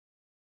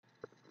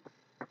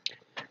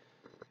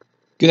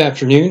Good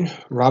afternoon,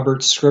 Robert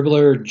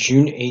Scribbler,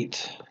 June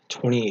 8th,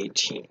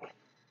 2018.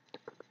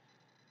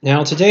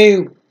 Now today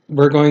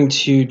we're going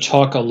to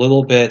talk a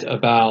little bit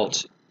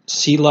about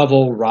sea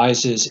level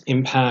rise's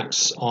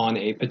impacts on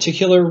a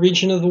particular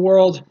region of the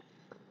world.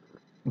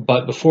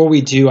 But before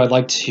we do, I'd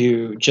like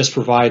to just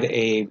provide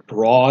a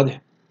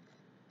broad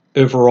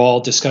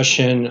overall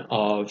discussion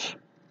of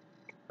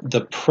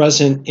the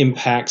present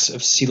impacts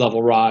of sea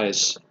level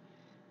rise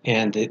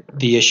and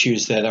the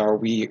issues that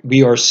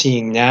we are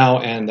seeing now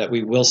and that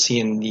we will see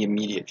in the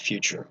immediate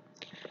future.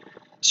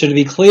 So to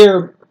be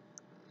clear,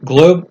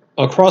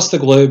 across the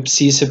globe,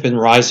 seas have been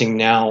rising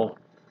now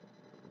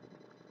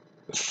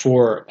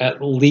for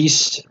at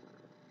least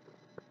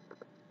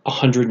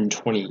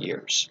 120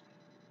 years.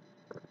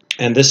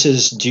 And this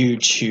is due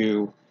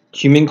to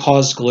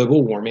human-caused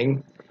global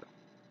warming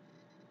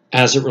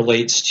as it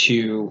relates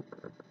to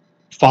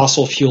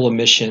fossil fuel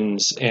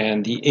emissions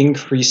and the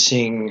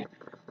increasing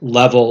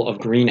level of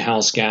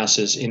greenhouse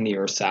gases in the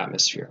Earth's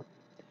atmosphere.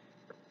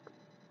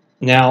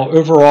 Now,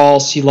 overall,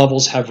 sea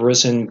levels have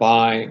risen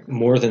by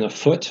more than a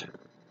foot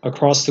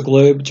across the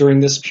globe during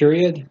this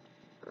period,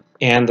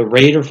 and the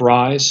rate of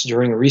rise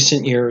during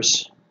recent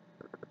years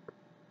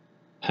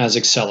has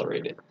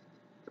accelerated.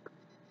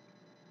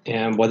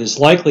 And what is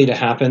likely to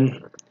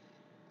happen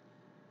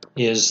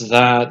is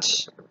that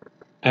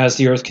as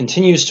the Earth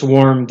continues to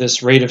warm,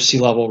 this rate of sea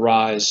level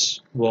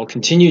rise will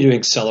continue to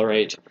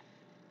accelerate.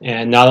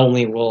 And not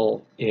only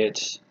will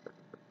it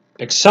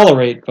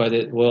accelerate, but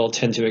it will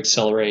tend to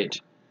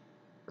accelerate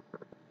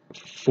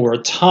for a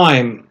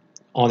time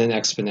on an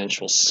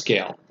exponential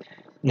scale.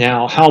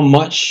 Now, how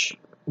much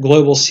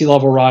global sea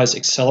level rise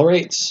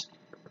accelerates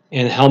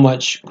and how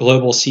much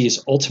global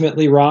seas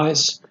ultimately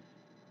rise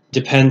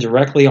depend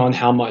directly on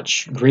how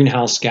much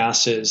greenhouse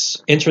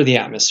gases enter the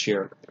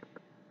atmosphere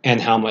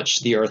and how much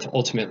the Earth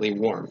ultimately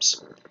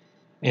warms.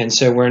 And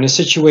so we're in a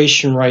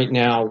situation right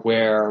now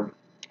where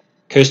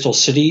coastal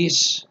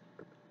cities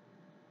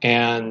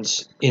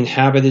and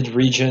inhabited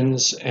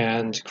regions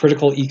and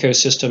critical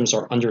ecosystems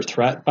are under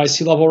threat by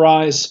sea level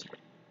rise,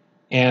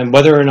 and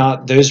whether or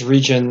not those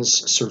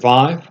regions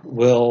survive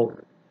will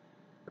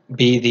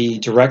be the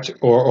direct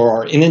or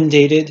are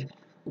inundated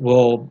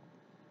will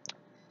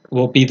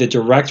be the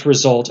direct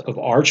result of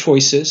our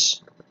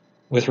choices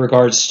with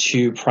regards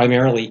to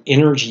primarily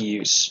energy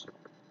use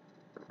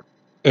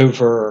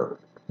over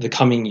the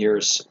coming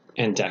years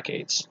and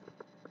decades.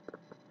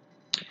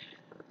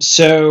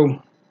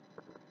 So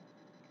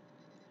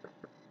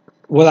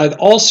what I'd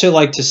also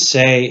like to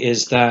say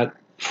is that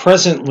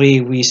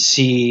presently we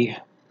see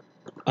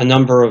a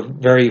number of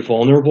very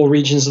vulnerable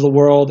regions of the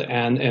world,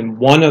 and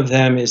one of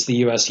them is the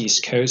U.S.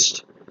 East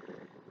Coast,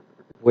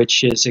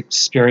 which is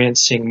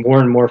experiencing more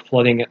and more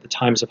flooding at the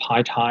times of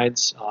high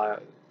tides.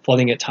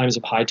 Flooding at times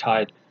of high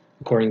tide,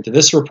 according to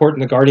this report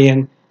in The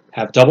Guardian,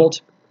 have doubled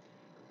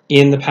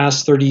in the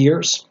past 30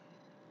 years.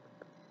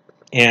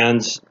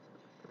 And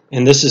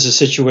this is a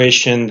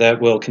situation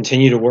that will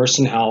continue to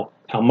worsen. How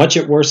much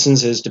it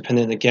worsens is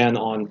dependent again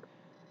on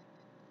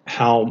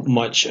how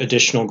much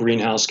additional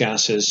greenhouse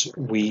gases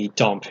we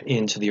dump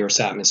into the Earth's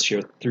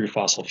atmosphere through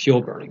fossil fuel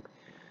burning.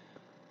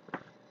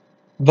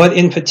 But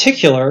in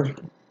particular,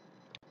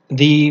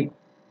 the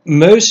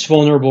most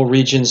vulnerable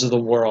regions of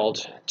the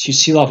world to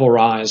sea level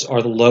rise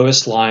are the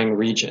lowest lying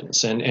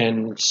regions.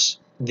 And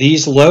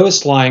these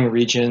lowest lying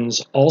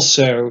regions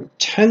also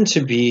tend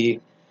to be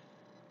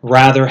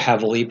rather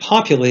heavily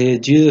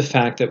populated due to the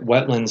fact that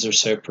wetlands are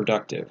so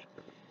productive.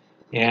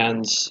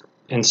 And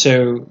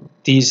so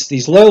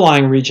these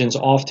low-lying regions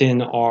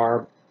often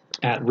are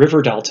at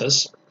river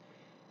deltas.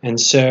 And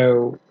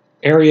so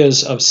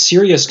areas of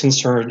serious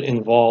concern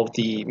involve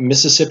the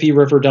Mississippi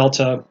River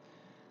Delta,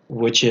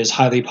 which is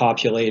highly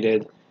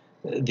populated,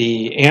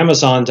 the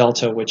Amazon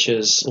Delta, which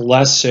is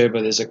less so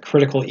but is a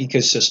critical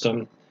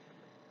ecosystem,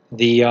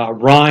 the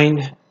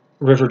Rhine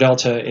River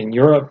Delta in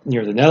Europe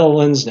near the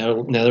Netherlands.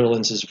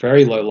 Netherlands is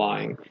very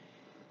low-lying.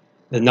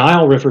 The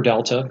Nile River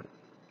Delta,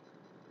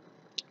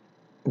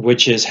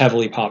 which is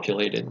heavily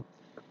populated.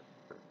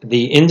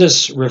 The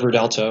Indus River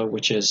Delta,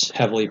 which is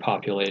heavily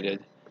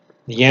populated.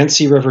 The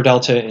Yangtze River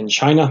Delta in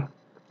China.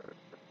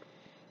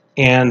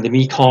 And the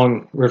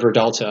Mekong River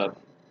Delta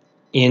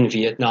in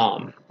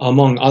Vietnam,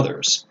 among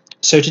others.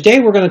 So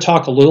today we're going to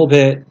talk a little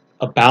bit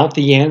about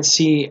the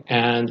Yangtze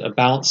and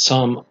about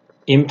some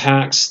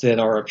impacts that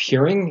are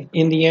appearing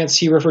in the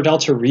Yangtze River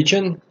Delta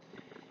region.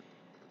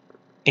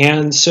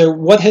 And so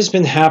what has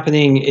been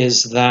happening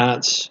is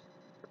that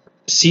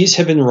seas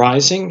have been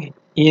rising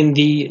in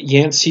the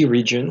Yangtze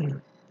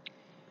region.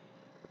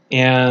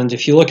 And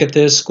if you look at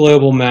this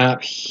global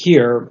map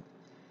here,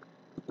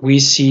 we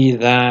see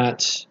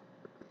that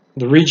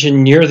the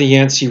region near the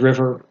Yangtze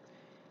River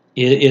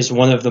is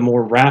one of the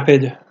more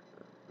rapid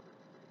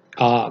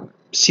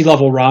sea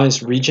level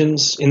rise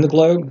regions in the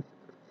globe.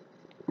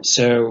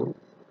 So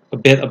a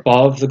bit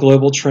above the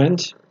global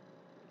trend,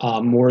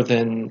 more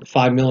than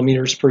 5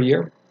 millimeters per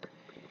year.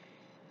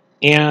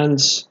 And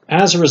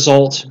as a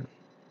result,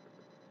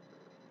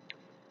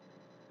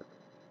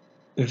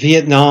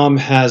 Vietnam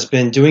has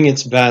been doing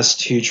its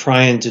best to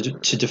try and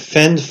to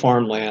defend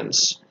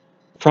farmlands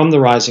from the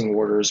rising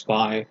waters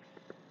by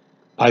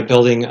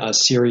building a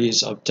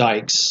series of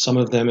dikes, some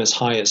of them as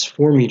high as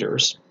 4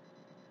 meters.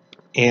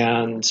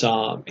 And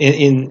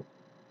in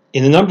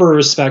a number of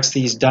respects,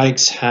 these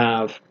dikes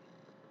have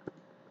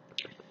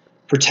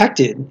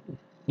protected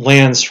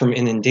lands from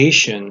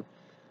inundation,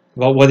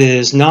 but what it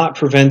has not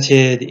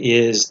prevented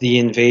is the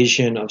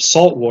invasion of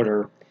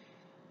saltwater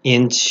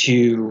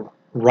into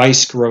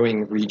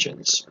rice-growing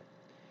regions.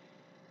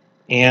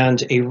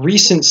 And a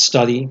recent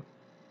study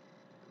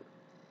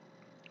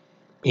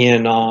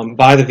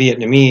by the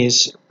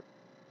Vietnamese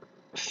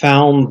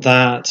found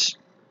that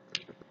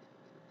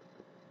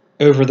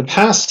over the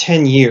past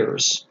 10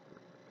 years,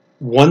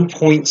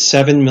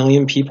 1.7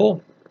 million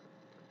people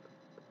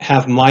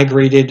have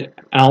migrated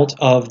out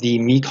of the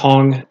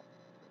Mekong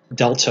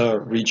Delta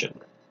region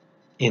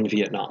in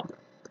Vietnam.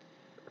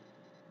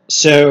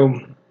 So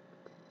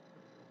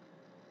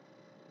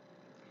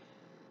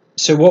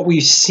what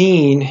we've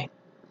seen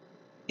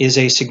is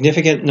a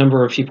significant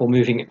number of people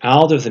moving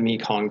out of the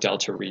Mekong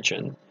Delta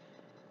region.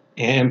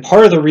 And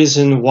part of the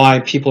reason why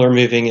people are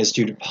moving is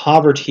due to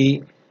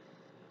poverty,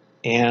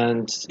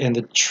 and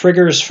the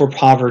triggers for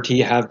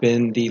poverty have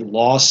been the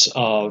loss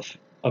of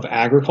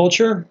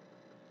agriculture.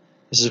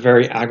 This is a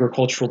very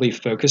agriculturally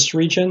focused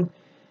region.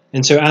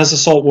 And so as the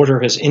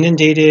saltwater has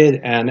inundated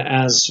and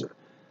as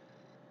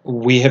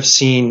we have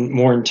seen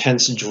more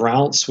intense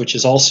droughts, which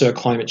is also a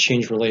climate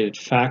change related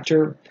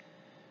factor,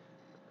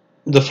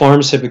 the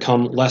farms have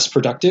become less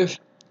productive.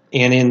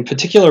 And in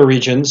particular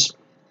regions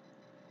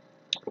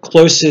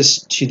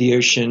closest to the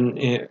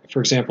ocean, for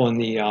example, in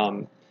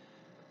the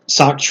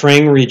Sac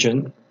Trang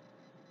region,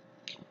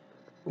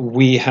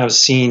 we have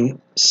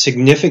seen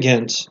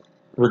significant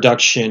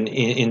reduction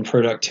in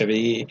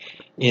productivity.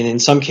 And in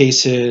some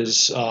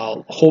cases,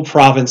 whole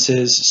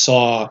provinces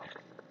saw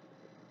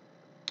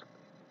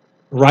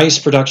rice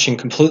production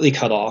completely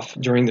cut off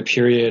during the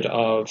period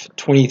of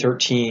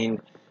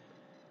 2013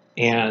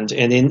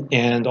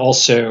 and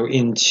also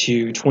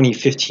into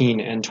 2015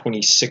 and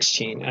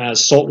 2016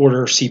 as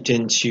saltwater seeped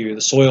into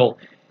the soil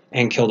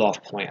and killed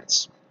off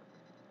plants.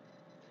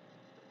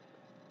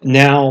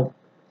 Now,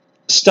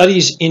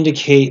 studies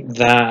indicate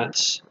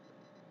that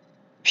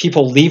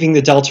people leaving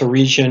the Delta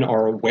region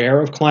are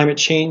aware of climate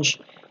change,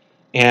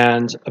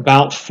 and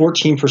about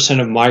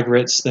 14% of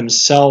migrants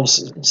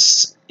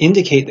themselves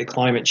indicate that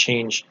climate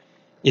change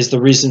is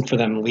the reason for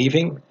them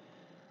leaving,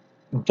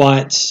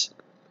 but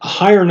a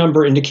higher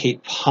number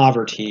indicate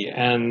poverty.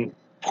 And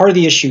part of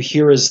the issue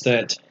here is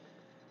that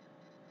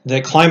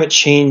climate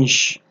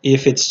change,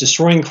 if it's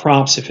destroying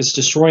crops, if it's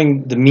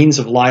destroying the means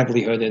of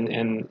livelihood,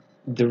 and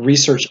the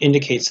research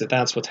indicates that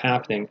that's what's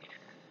happening,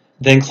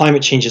 then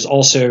climate change is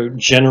also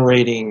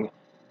generating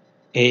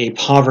a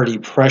poverty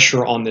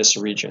pressure on this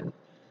region.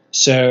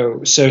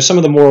 So some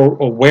of the more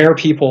aware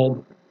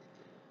people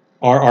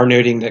are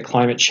noting that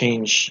climate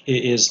change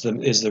is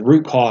the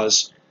root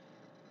cause,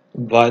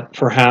 but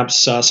perhaps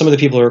some of the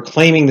people who are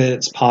claiming that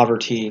it's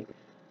poverty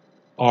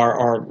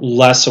are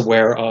less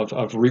aware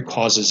of root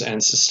causes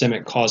and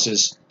systemic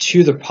causes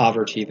to the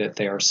poverty that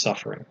they are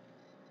suffering.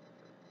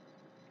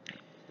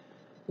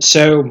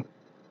 So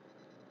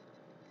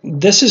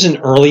this is an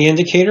early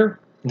indicator.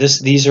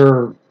 These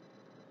are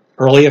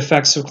early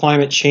effects of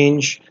climate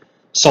change.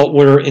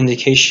 Saltwater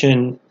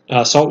inundation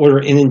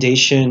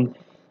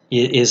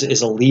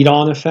is a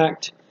lead-on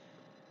effect,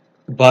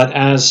 but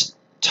as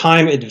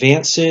time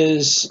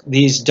advances,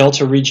 these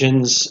delta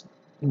regions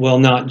will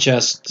not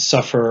just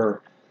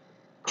suffer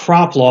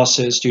crop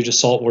losses due to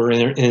saltwater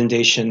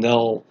inundation.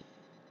 They'll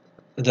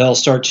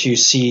start to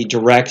see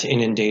direct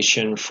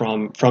inundation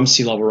from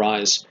sea level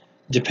rise,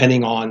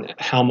 depending on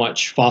how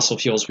much fossil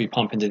fuels we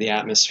pump into the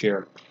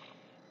atmosphere.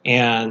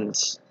 And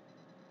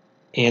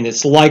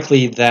it's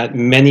likely that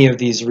many of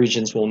these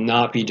regions will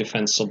not be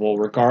defensible,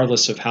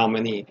 regardless of how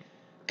many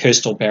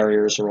coastal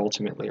barriers are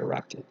ultimately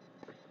erected.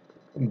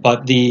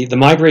 But the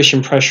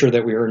migration pressure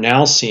that we are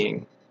now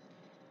seeing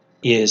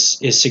is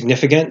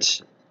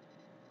significant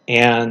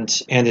and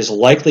is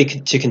likely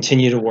to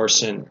continue to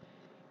worsen.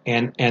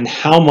 And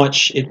how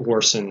much it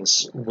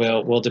worsens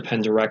will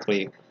depend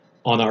directly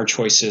on our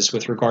choices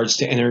with regards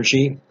to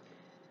energy.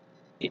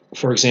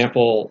 For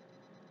example,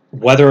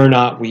 whether or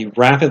not we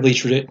rapidly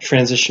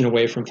transition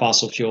away from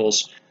fossil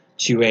fuels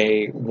to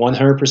a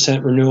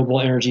 100% renewable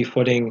energy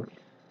footing,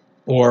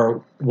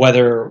 or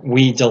whether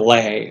we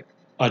delay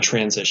a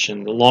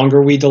transition. The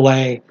longer we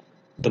delay,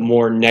 the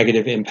more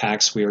negative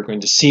impacts we are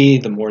going to see,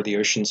 the more the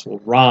oceans will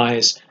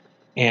rise,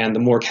 and the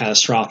more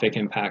catastrophic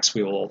impacts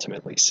we will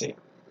ultimately see.